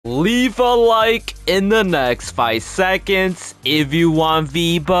Leave a like in the next 5 seconds if you want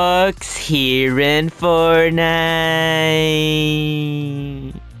V-Bucks here in Fortnite.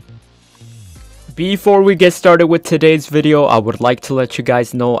 Before we get started with today's video, I would like to let you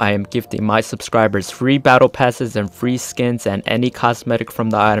guys know I am gifting my subscribers free battle passes and free skins and any cosmetic from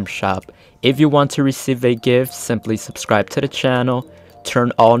the item shop. If you want to receive a gift, simply subscribe to the channel,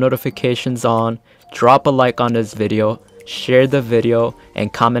 turn all notifications on, drop a like on this video, share the video,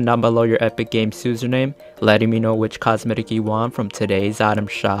 and comment down below your Epic Games username, letting me know which cosmetic you want from today's item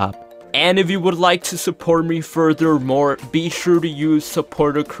shop. And if you would like to support me furthermore, be sure to use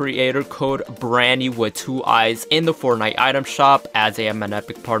supporter creator code Brandy with 2 eyes in the Fortnite item shop, as I am an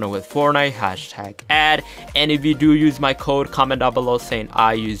Epic partner with Fortnite, #ad. And if you do use my code, comment down below saying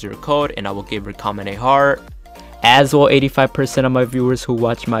I use your code and I will give your comment a heart. As well, 85% of my viewers who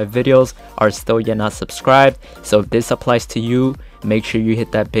watch my videos are still yet not subscribed, so if this applies to you, make sure you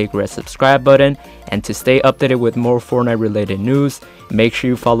hit that big red subscribe button. And to stay updated with more Fortnite related news, make sure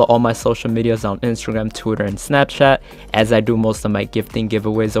you follow all my social medias on Instagram, Twitter, and Snapchat, as I do most of my gifting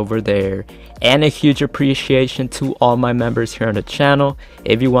giveaways over there. And a huge appreciation to all my members here on the channel.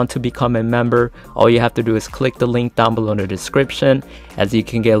 If you want to become a member, all you have to do is click the link down below in the description, as you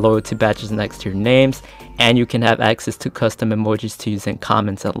can get loyalty badges next to your names, and you can have access to custom emojis to use in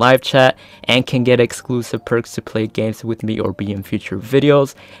comments and live chat, and can get exclusive perks to play games with me or be in future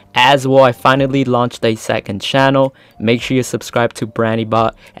videos. As well, I finally launched a second channel. Make sure you subscribe to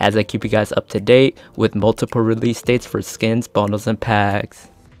BrandyBot, as I keep you guys up to date with multiple release dates for skins, bundles, and packs.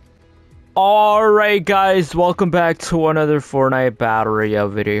 Alright guys, welcome back to another Fortnite Battle Royale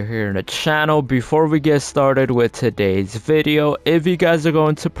video here on the channel. Before we get started with today's video, if you guys are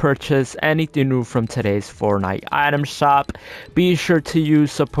going to purchase anything new from today's Fortnite item shop, be sure to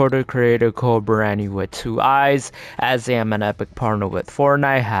use supporter creator code Brandy with 2 eyes, as I am an Epic partner with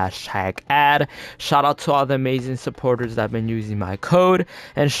Fortnite, #ad. Shout out to all the amazing supporters that have been using my code,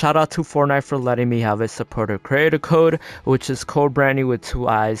 and shout out to Fortnite for letting me have a supporter creator code, which is code Brandy with 2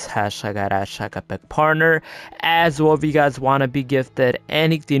 eyes, #Epic partner. As well, if you guys want to be gifted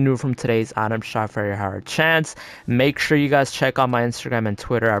anything new from today's item shop for your higher chance, make sure you guys check out my Instagram and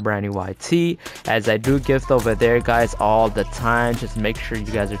Twitter at BrandyYT, as I do gift over there guys all the time. Just make sure you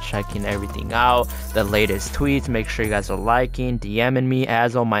guys are checking everything out, the latest tweets. Make sure you guys are liking, DMing me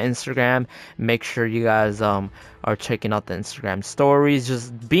as on my Instagram. Make sure you guys are checking out the Instagram stories,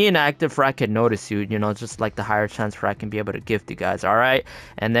 just being active for I can notice you, just like the higher chance for I can be able to gift you guys. Alright,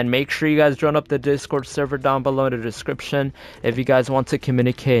 and then make sure you guys join up the Discord server down below in the description if you guys want to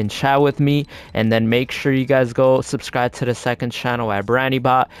communicate and chat with me. And then make sure you guys go subscribe to the second channel at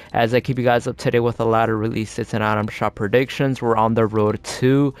BrandyBot, as I keep you guys up to date with a lot of releases and item shop predictions. We're on the road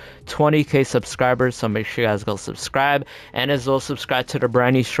to 20k subscribers, so make sure you guys go subscribe. And as well, subscribe to the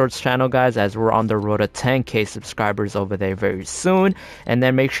Brandy Shorts channel guys, as we're on the road to 10k subscribers over there very soon. And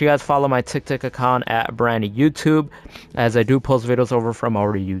then make sure you guys follow my TikTok account at Brandy YouTube, as I do post videos over from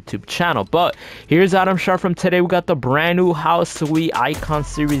our YouTube channel. But here's item shop from today. We got the brand new How Sweet Icon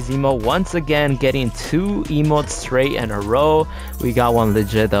Series emote, once again getting 2 emotes straight in a row. We got one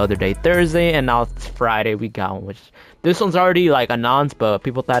legit the other day Thursday, and now it's Friday we got one, which this one's already like announced, but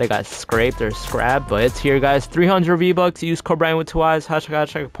people thought it got scraped or scrapped, but it's here guys. 300 V-Bucks, use code Brandy with 2 eyes,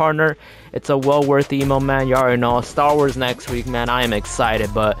 #check partner. It's a well worth email, man. You already know Star Wars next week, man. I am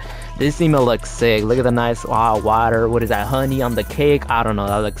excited, but this email looks sick. Look at the nice water, what is that, honey on the cake? I don't know,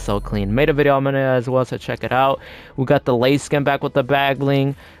 that looks so clean. Made a video on it as well, so check it out. We got the lace skin back with the bag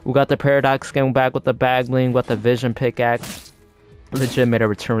bling. We got the paradox skin back with the bag bling. We got the vision pickaxe. Legit made a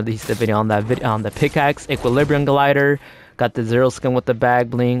return, released the video on that on the pickaxe. Equilibrium glider, got the zero skin with the bag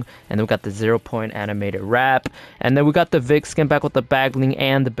bling, and then we got the 0 point animated wrap, and then we got the Vic skin back with the bag bling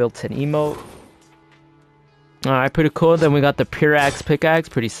and the built-in emote. Alright, pretty cool. Then we got the pure axe pickaxe,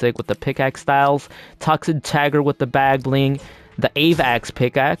 pretty sick with the pickaxe styles. Toxic Tagger with the bag bling, the Avax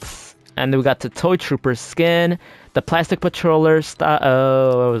pickaxe, and then we got the Toy Trooper skin, the plastic patroller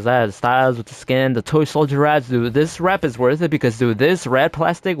what was that, styles with the skin, the toy soldier wraps. Dude, this wrap is worth it, because dude, this red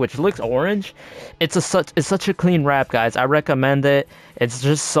plastic, which looks orange, it's such a clean wrap guys. I recommend it. It's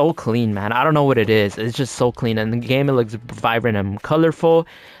just so clean, man. I don't know what it is, it's just so clean. And in the game it looks vibrant and colorful.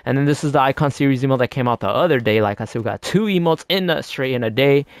 And then this is the Icon Series emote that came out the other day. Like I said, we got 2 emotes straight in a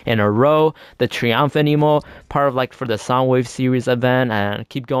day in a row. The Triumphant emote, part of like for the Soundwave series event, and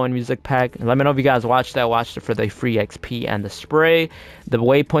Keep Going music pack. Let me know if you guys watched that. Watched it for the free XP and the spray. The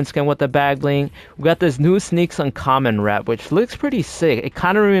Waypoint skin with the bag bling. We got this new Sneaks Uncommon wrap, which looks pretty sick. It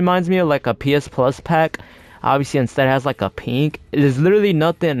kind of reminds me of like a PS Plus pack. Obviously instead it has like a pink. It is literally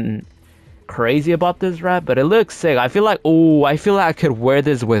nothing crazy about this wrap, but it looks sick. I feel like, oh, I feel like I could wear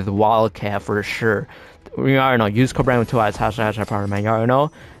this with Wildcat for sure. You already know. Use code brand with 2 eyes. Hashtag power man. You already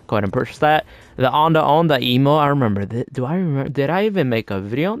know. Go ahead and purchase that. The on the emo. I remember. Do I remember? Did I even make a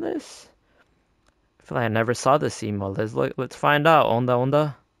video on this? I feel like I never saw this emo. Let's look. Let's find out. On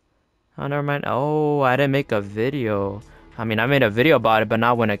the. Oh, never mind. Oh, I didn't make a video. I mean, I made a video about it, but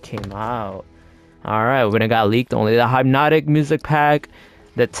not when it came out. Alright, when it got leaked only. The Hypnotic music pack.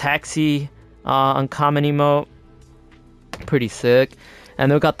 The Taxi uncommon emote. Pretty sick.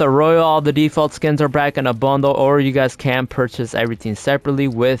 And we got the Royal. All the default skins are back in a bundle, or you guys can purchase everything separately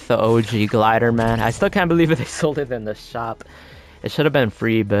with the OG glider, man. I still can't believe it. They sold it in the shop. It should have been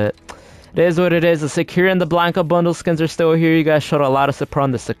free, but it is what it is. The Sakura and the Blanca bundle skins are still here. You guys showed a lot of support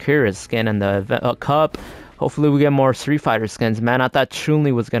on the Sakura skin and the cup. Hopefully we get more Street Fighter skins, man. I thought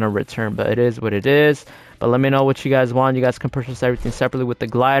Chun-Li was going to return, but it is what it is. But let me know what you guys want. You guys can purchase everything separately with the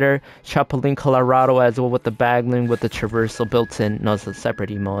glider. Chapulín Colorado as well with the bagling, with the traversal built in. No, it's a separate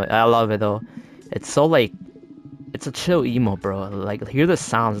emo. I love it, though. It's so, like, it's a chill emo, bro. Like, hear the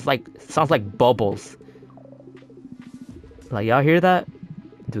sounds. It's like, it sounds like bubbles. Like, y'all hear that?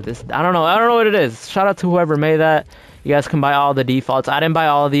 Do this. I don't know what it is. Shout out to whoever made that. You guys can buy all the defaults. I didn't buy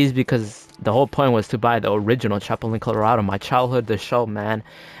all of these because the whole point was to buy the original Chapulín Colorado, my childhood, the show, man.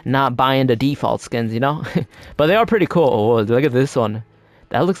 Not buying the default skins, you know? But they are pretty cool. Oh, look at this one.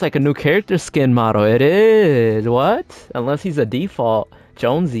 That looks like a new character skin model. It is. What? Unless he's a default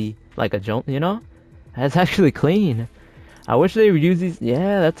Jonesy. Like a Jones, you know? That's actually clean. I wish they would use these.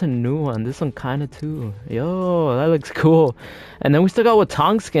 Yeah, that's a new one. This one kind of too. Yo, that looks cool. And then we still got with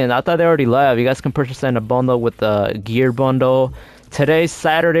Tong skin. I thought they already left. You guys can purchase it in a bundle with the gear bundle. Today's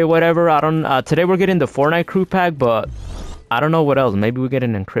Saturday, whatever. Today we're getting the Fortnite crew pack, but I don't know what else. Maybe we get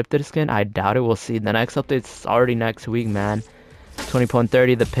an encrypted skin. I doubt it. We'll see. The next update's already next week, man.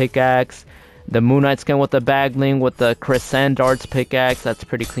 20.30, the pickaxe. The Moon Knight skin with the bagling, with the Crescent Darts pickaxe. That's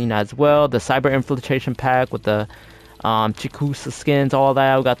pretty clean as well. The Cyber Infiltration pack with the Chikusa skins, all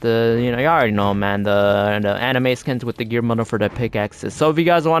that. We got the, you already know, man, the anime skins with the gear bundle for the pickaxes. So if you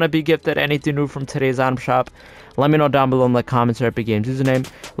guys want to be gifted anything new from today's item shop, let me know down below in the comments or Epic Games username.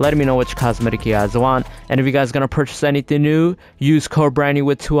 Let me know which cosmetic you guys want. And if you guys gonna purchase anything new, use code BRANDNEW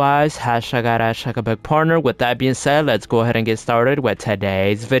with 2 eyes, hashtag a big partner. With that being said, let's go ahead and get started with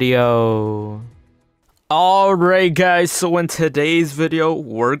today's video. Alright guys, so in today's video,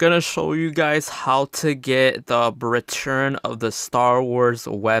 we're gonna show you guys how to get the return of the Star Wars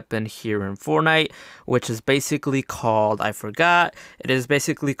weapon here in Fortnite, which is basically called, I forgot, it is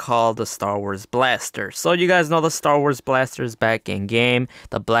basically called the Star Wars Blaster. So you guys know the Star Wars Blaster is back in game,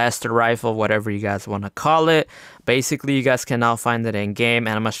 the blaster rifle, whatever you guys want to call it. Basically, you guys can now find it in game,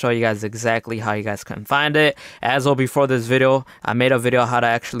 and I'm gonna show you guys exactly how you guys can find it. As well, before this video, I made a video how to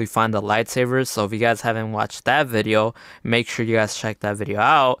actually find the lightsabers. So if you guys haven't watched that video, make sure you guys check that video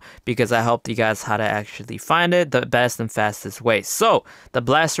out, because I helped you guys how to actually find it the best and fastest way. So the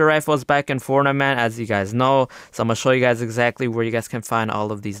blaster rifle is back in Fortnite, man, as you guys know. So I'm gonna show you guys exactly where you guys can find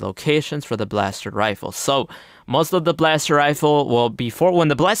all of these locations for the blaster rifle. So most of the blaster rifle, well, before, when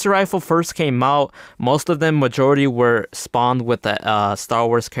the blaster rifle first came out, most of them, majority were spawned with the Star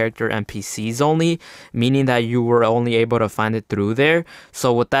Wars character NPCs only, meaning that you were only able to find it through there.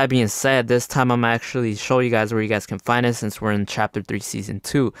 So with that being said, this time I'm actually show you guys where you guys can find it, since we're in Chapter 3 Season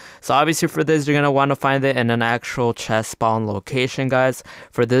 2. So obviously for this, you're going to want to find it in an actual chest spawn location, guys.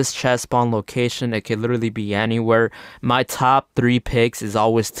 For this chest spawn location, it could literally be anywhere. My top 3 picks is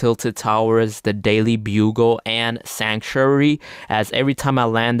always Tilted Towers, the Daily Bugle, and Sanctuary, as every time I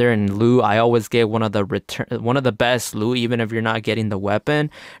land there and loot, I always get one of the best loot. Even if you're not getting the weapon,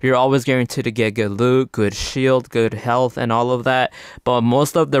 you're always guaranteed to get good loot, good shield, good health, and all of that. But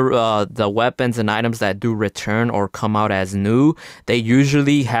most of the weapons and items that do return or come out as new, they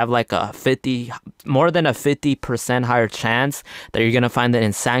usually have like more than a 50% higher chance that you're gonna find it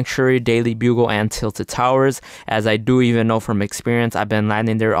in Sanctuary, Daily Bugle, and Tilted Towers. As I do even know from experience, I've been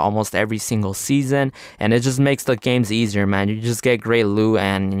landing there almost every single season, and it just makes the games easier, man. You just get great loot,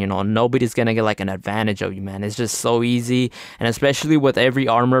 and nobody's gonna get like an advantage of you, man. It's just so easy. And especially with every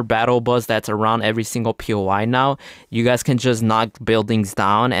armor battle bus that's around every single POI now, you guys can just knock buildings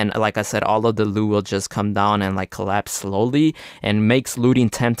down, and like I said, all of the loot will just come down and like collapse slowly, and makes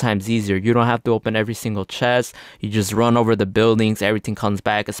looting 10 times easier. You don't have to open open every single chest. You just run over the buildings, everything comes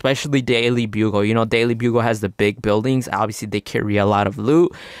back, especially Daily Bugle. You know, Daily Bugle has the big buildings. Obviously, they carry a lot of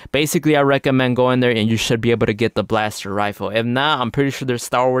loot. Basically, I recommend going there and you should be able to get the blaster rifle. If not, I'm pretty sure there's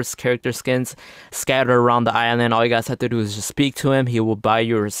Star Wars character skins scattered around the island. All you guys have to do is just speak to him. He will buy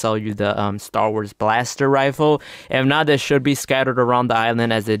you or sell you the Star Wars blaster rifle. If not, they should be scattered around the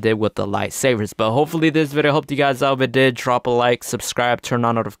island as they did with the lightsabers. But hopefully this video helped you guys out. If it did, drop a like, subscribe, turn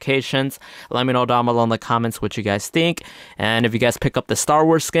on notifications. Let me know down below in the comments what you guys think. And if you guys pick up the Star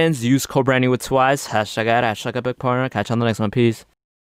Wars skins, use code BRANDNEW with 2 eyes. Hashtag ad, hashtag a big partner. Catch you on the next one. Peace.